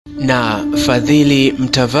na Fadhili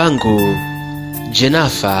Mtavangu,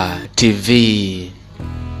 Jenafa TV.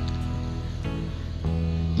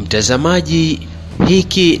 Mtazamaji,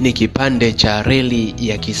 hiki ni kipande cha reli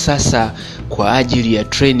ya kisasa kwa ajili ya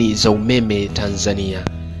treni za umeme Tanzania.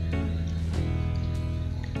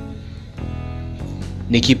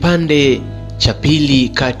 Ni kipande cha pili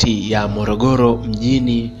kati ya Morogoro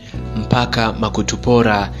mjini mpaka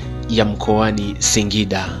Makutupora ya mkoani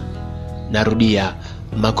Singida. Narudia,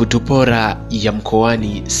 Makutupora ya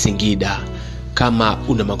mkoani Singida. Kama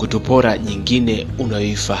una Makutupora nyingine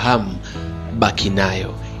unayoifahamu, baki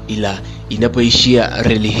nayo, ila inapoishia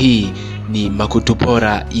reli hii ni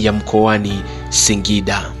Makutupora ya mkoani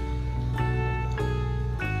Singida.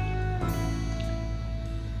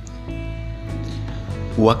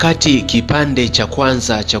 Wakati kipande cha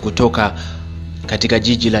kwanza cha kutoka katika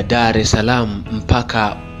jiji la Dar es Salaam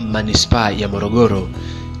mpaka manispaa ya Morogoro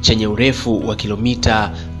chenye urefu wa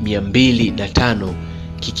kilomita 205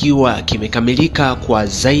 kikiwa kimekamilika kwa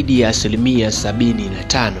zaidi ya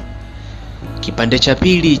 75%, kipande cha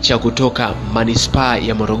pili cha kutoka manispaa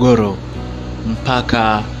ya Morogoro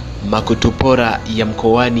mpaka Makutupora ya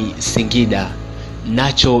mkoani Singida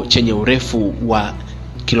nacho chenye urefu wa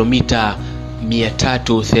kilomita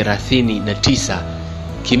 339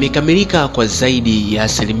 kimekamilika kwa zaidi ya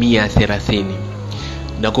 30%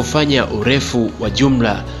 na kufanya urefu wa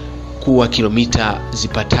jumla kuwa kilomita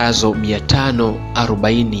zipatazo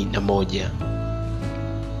 541.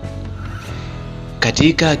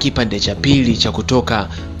 Katika kipande cha pili cha kutoka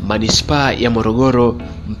manispaa ya Morogoro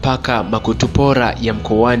mpaka Makutupora ya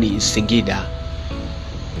mkoani Singida,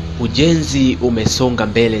 ujenzi umesonga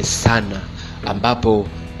mbele sana, ambapo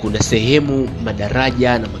kuna sehemu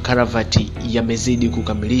madaraja na makaravati yamezidi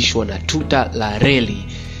kukamilishwa na tuta la reli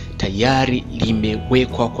tayari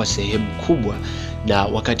limewekwa kwa sehemu kubwa, na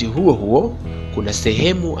wakati huo huo kuna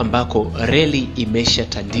sehemu ambako reli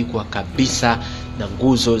imeshatandikwa kabisa na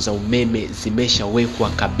nguzo za umeme zimeshawekwa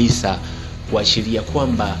kabisa, kuashiria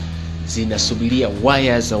kwamba zinasubiria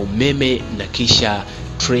waya za umeme na kisha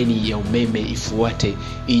treni ya umeme ifuate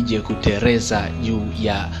ije kutereza juu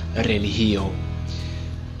ya reli hiyo.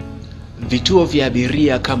 Vituo vya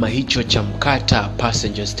abiria kama hicho cha Mkata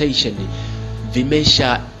Passenger Station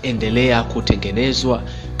vimeshaendelea kutengenezwa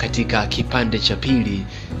katika kipande cha pili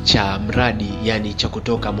cha mradi, yani cha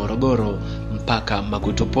kutoka Morogoro mpaka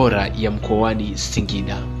Makutupora ya mkoani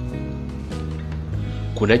Singida.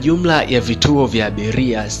 Kuna jumla ya vituo vya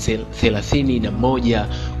abiria 31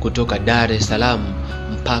 kutoka Dar es Salaam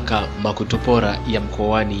mpaka Makutupora ya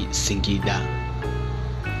mkoani Singida.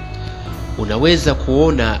 Unaweza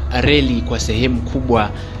kuona reli kwa sehemu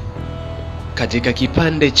kubwa katika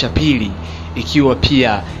kipande cha pili ikiwa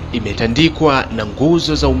pia imetandikwa na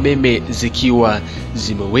nguzo za umeme zikiwa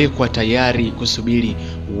zimewekwa tayari kusubiri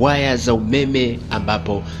waya za umeme,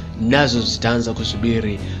 ambapo nazo zitaanza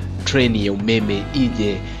kusubiri treni ya umeme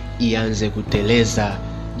ije ianze kuteleza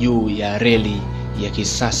juu ya reli ya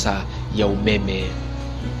kisasa ya umeme.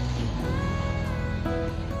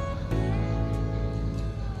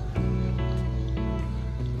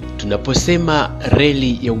 Tunaposema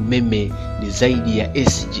reli ya umeme ni zaidi ya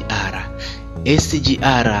SGR.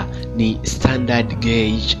 SGR ni Standard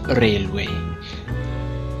Gauge Railway.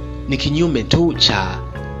 Ni kinyume tu cha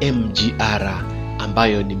MGR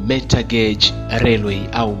ambayo ni Meter Gauge Railway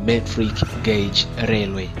au Metric Gauge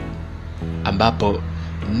Railway, ambapo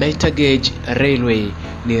Meter Gauge Railway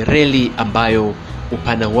ni reli ambayo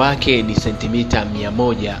upana wake ni sentimita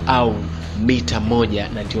 100 au mita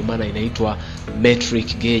 1, na ndio maana inaitwa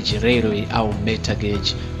Metric Gauge Railway au Meter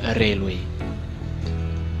Gauge Railway.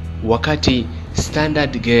 Wakati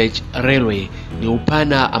Standard Gauge Railway ni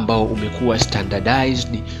upana ambao umekuwa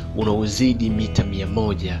standardized unaozidi mita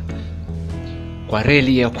 100. Kwa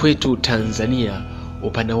reli ya kwetu Tanzania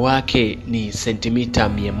upana wake ni sentimita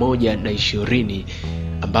 120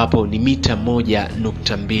 ambapo ni mita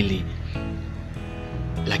 1.2.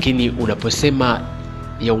 Lakini unaposema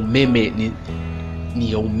ya umeme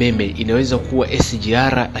ni ya umeme, inaweza kuwa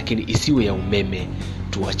SGR lakini isiwe ya umeme.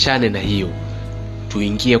 Tuachane na hiyo,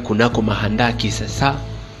 tuingie kunako mahandaki sasa.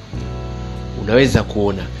 Unaweza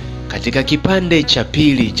kuona katika kipande cha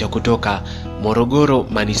pili cha kutoka Morogoro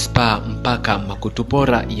manispaa mpaka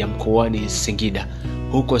Makutupora ya mkoani Singida,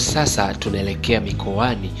 huko sasa tunaelekea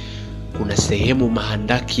mikoani, kuna sehemu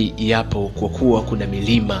mahandaki yapo kwa kuwa kuna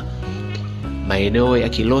milima. Maeneo ya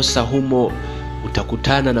Kilosa humo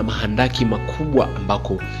utakutana na mahandaki makubwa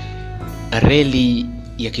ambako reli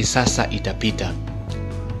ya kisasa itapita.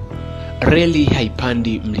 Reli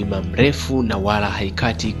haipandi mlima mrefu na wala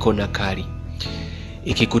haikati kona kali.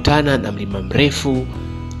 Ikikutana na mlima mrefu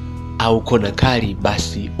au kona kali,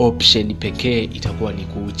 basi option pekee itakuwa ni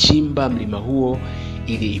kuchimba mlima huo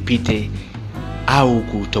ili ipite au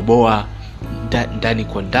kutoboa ndani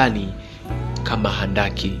kwa ndani kama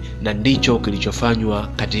handaki, na ndicho kilichofanywa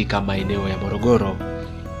katika maeneo ya Morogoro.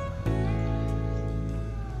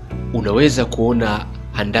 Unaweza kuona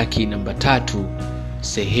handaki namba 3,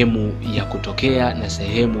 sehemu ya kutokea na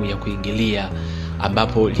sehemu ya kuingilia,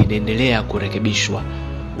 ambapo linaendelea kurekebishwa,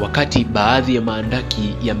 wakati baadhi ya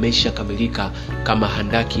mahandaki yameshakamilika kama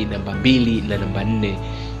handaki namba 2 na namba 4.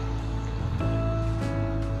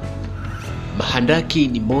 Mahandaki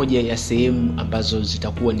ni moja ya sehemu ambazo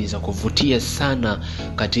zitakuwa ni za kuvutia sana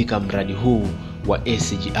katika mradi huu wa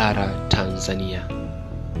SGR Tanzania.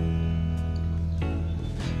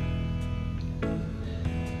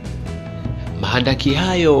 Mahandaki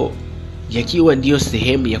hayo yakiwa ndiyo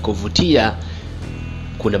sehemu ya kuvutia,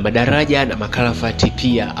 kuna madaraja na makaravati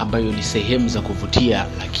pia ambayo ni sehemu za kuvutia,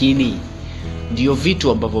 lakini ndiyo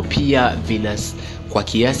vitu ambavyo pia kwa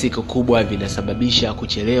kiasi kikubwa vinasababisha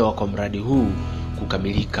kuchelewa kwa mradi huu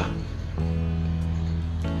kukamilika.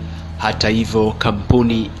 Hata hivyo,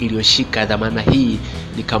 kampuni iliyoshika dhamana hii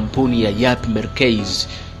ni kampuni ya Yapı Merkez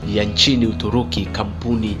ya nchini Uturuki,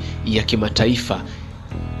 kampuni ya kimataifa,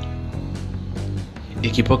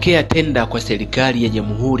 ikipokea tenda kwa serikali ya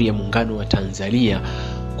Jamhuri ya Muungano wa Tanzania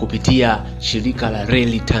kupitia shirika la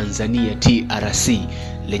Reli Tanzania TRC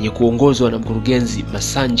lenye kuongozwa na mkurugenzi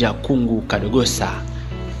Masanja Kungu Kadogosa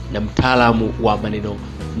na mtaalamu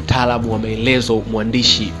wa maelezo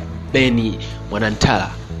mwandishi Beni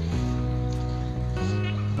Mwanantala.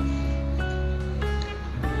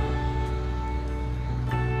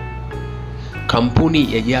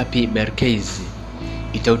 Kampuni ya Yapı Merkez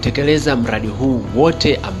itautekeleza mradi huu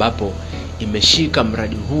wote, ambapo imeshika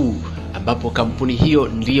mradi huu, ambapo kampuni hiyo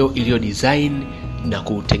ndio iliyo design na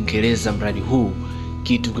kutekeleza mradi huu,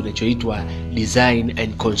 kitu kinachoitwa design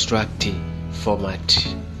and construct format.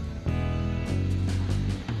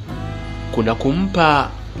 Kuna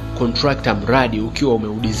kumpa contractor mradi ukiwa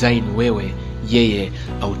umeudesign wewe, yeye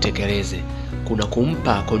autekeleze. Kuna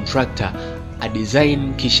kumpa contractor a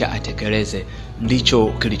design kisha atekeleze. Ndicho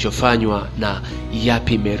kilichofanywa na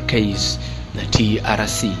Yapı Merkez na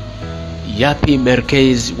TRC. Yapı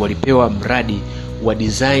Merkez walipewa mradi wa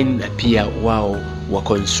design na pia wao wa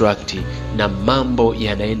construct, na mambo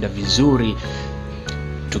yanaenda vizuri.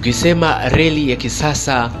 Tukisema reli ya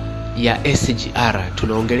kisasa ya SGR,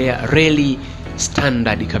 tunaongelea reli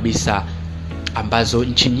standard kabisa ambazo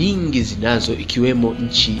nchi nyingi zinazo, ikiwemo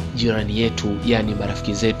nchi jirani yetu, yani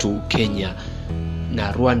marafiki zetu Kenya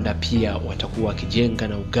na Rwanda pia watakuwa wakijenga,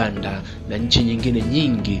 na Uganda na nchi nyingine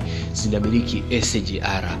nyingi zinamiliki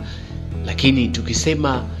SGR. Lakini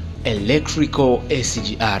tukisema electrical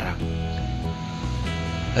SGR,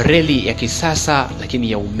 reli ya kisasa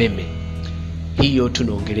lakini ya umeme, hiyo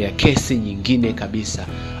tunaongelea kesi nyingine kabisa,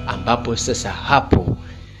 ambapo sasa hapo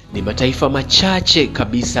ni mataifa machache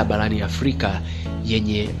kabisa barani Afrika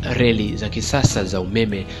yenye reli za kisasa za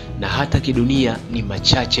umeme, na hata kidunia ni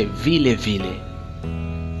machache vile vile.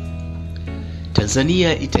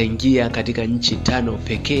 Tanzania itaingia katika nchi 5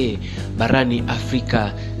 pekee barani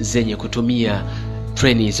Afrika zenye kutumia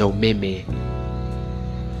treni za umeme.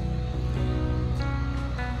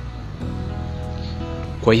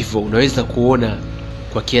 Kwa hivyo unaweza kuona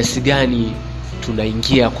kwa kiasi gani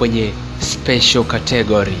tunaingia kwenye special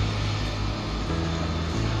category.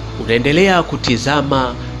 Unaendelea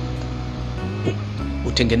kutizama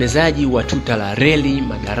utengenezaji wa tuta la reli,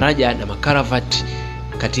 madaraja na makaravati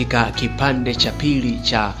katika kipande cha pili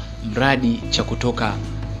cha mradi cha kutoka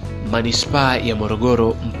manispaa ya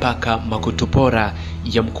Morogoro mpaka Makutupora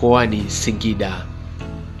ya mkoani Singida.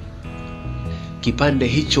 Kipande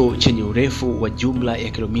hicho chenye urefu wa jumla ya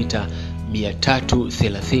kilomita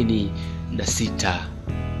 336.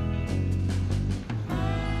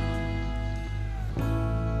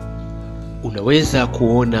 Unaweza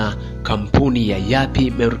kuona kampuni ya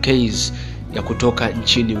Yapı Merkez ya kutoka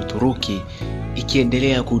nchini Uturuki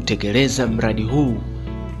ikiendelea kutekeleza mradi huu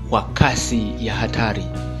kwa kasi ya hatari.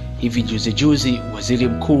 Hivi juzi Waziri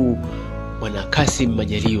Mkuu Bwana Kassim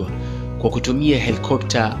Majaliwa kwa kutumia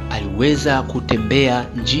helikopta aliweza kutembea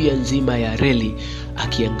njia nzima ya reli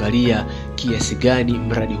akiangalia kiasi gani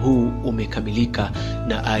mradi huu umekamilika,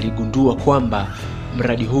 na aligundua kwamba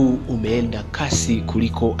mradi huu umeenda kasi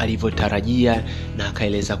kuliko alivyotarajia, na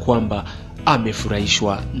akaeleza kwamba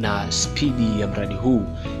amefurahishwa na spidi ya mradi huu.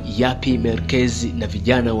 Yapı Merkez na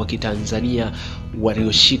vijana wa Kitanzania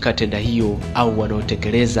walioshika tenda hiyo au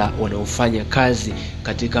wanaotekeleza, wanaofanya kazi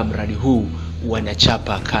katika mradi huu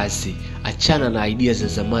wanachapa kazi. Achana na idea za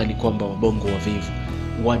zamani kwamba wabongo wavivu,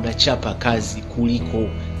 wanachapa kazi kuliko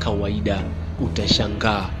kawaida,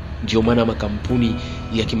 utashangaa. Ndio maana makampuni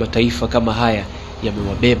ya kimataifa kama haya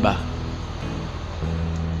yamewabeba.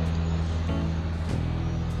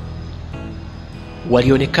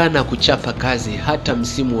 Walionekana kuchapa kazi hata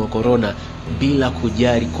msimu wa corona bila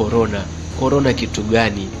kujali corona. Corona kitu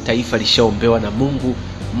gani? Taifa lishaombewa na Mungu.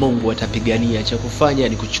 Mungu atapigania. Cha kufanya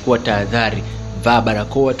ni kuchukua tahadhari, vaa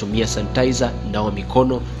barakoa, tumia sanitizer, nawa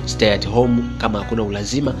mikono, stay at home kama hakuna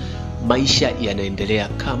ulazima. Maisha yanaendelea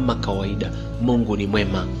kama kawaida. Mungu ni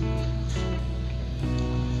mwema.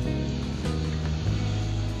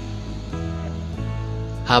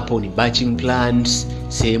 Hapo ni batching plants,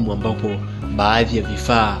 sehemu ambapo baadhi ya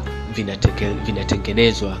vifaa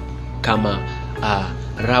vinatengenezwa kama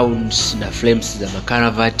rounds na flames za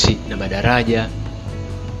makaravati na madaraja,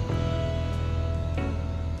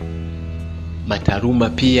 mataruma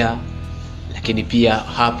pia. Lakini pia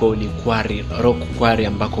hapo ni quarry, rock quarry,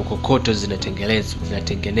 ambako kokoto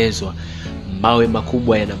zinatengenezwa. Mawe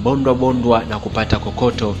makubwa yanabondwa na kupata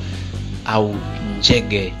kokoto au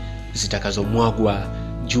njege zitakazomwagwa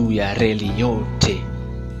juu ya reli yote.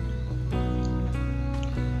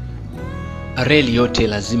 Reli yote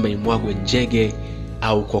lazima imwagwe njege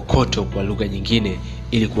au kokoto kwa lugha nyingine,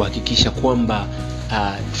 ili kuhakikisha kwamba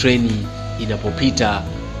treni inapopita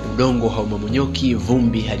udongo haumamonyoki,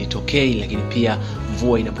 vumbi halitokei. Lakini pia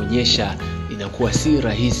mvua inaponyesha inakuwa si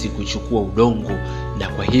rahisi kuchukua udongo, na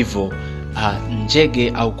kwa hivyo njege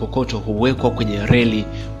au kokoto huwekwa kwenye reli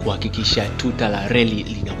kuhakikisha tuta la reli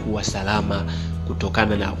linakuwa salama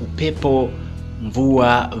kutokana na upepo,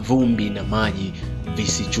 mvua, vumbi na maji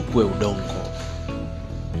visichukue udongo.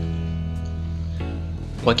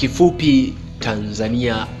 Kwa kifupi,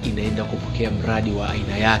 Tanzania inaenda kupokea mradi wa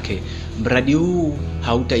aina yake. Mradi huu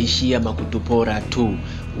hautaishia Makutupora tu,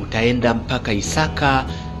 utaenda mpaka Isaka,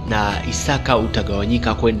 na Isaka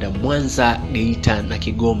utagawanyika kwenda Mwanza, Geita na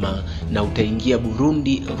Kigoma, na utaingia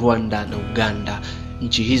Burundi, Rwanda na Uganda,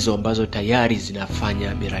 nchi hizo ambazo tayari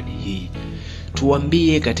zinafanya miradi hii.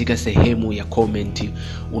 Tuambie katika sehemu ya comment,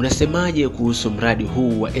 unasemaje kuhusu mradi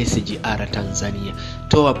huu wa SGR Tanzania?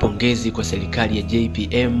 Toa pongezi kwa serikali ya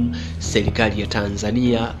JPM, serikali ya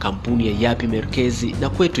Tanzania, kampuni ya Yapi Merkezi na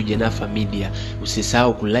kwetu Jenafa Media.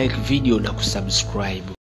 Usisahau kulike video na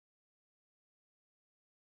kusubscribe.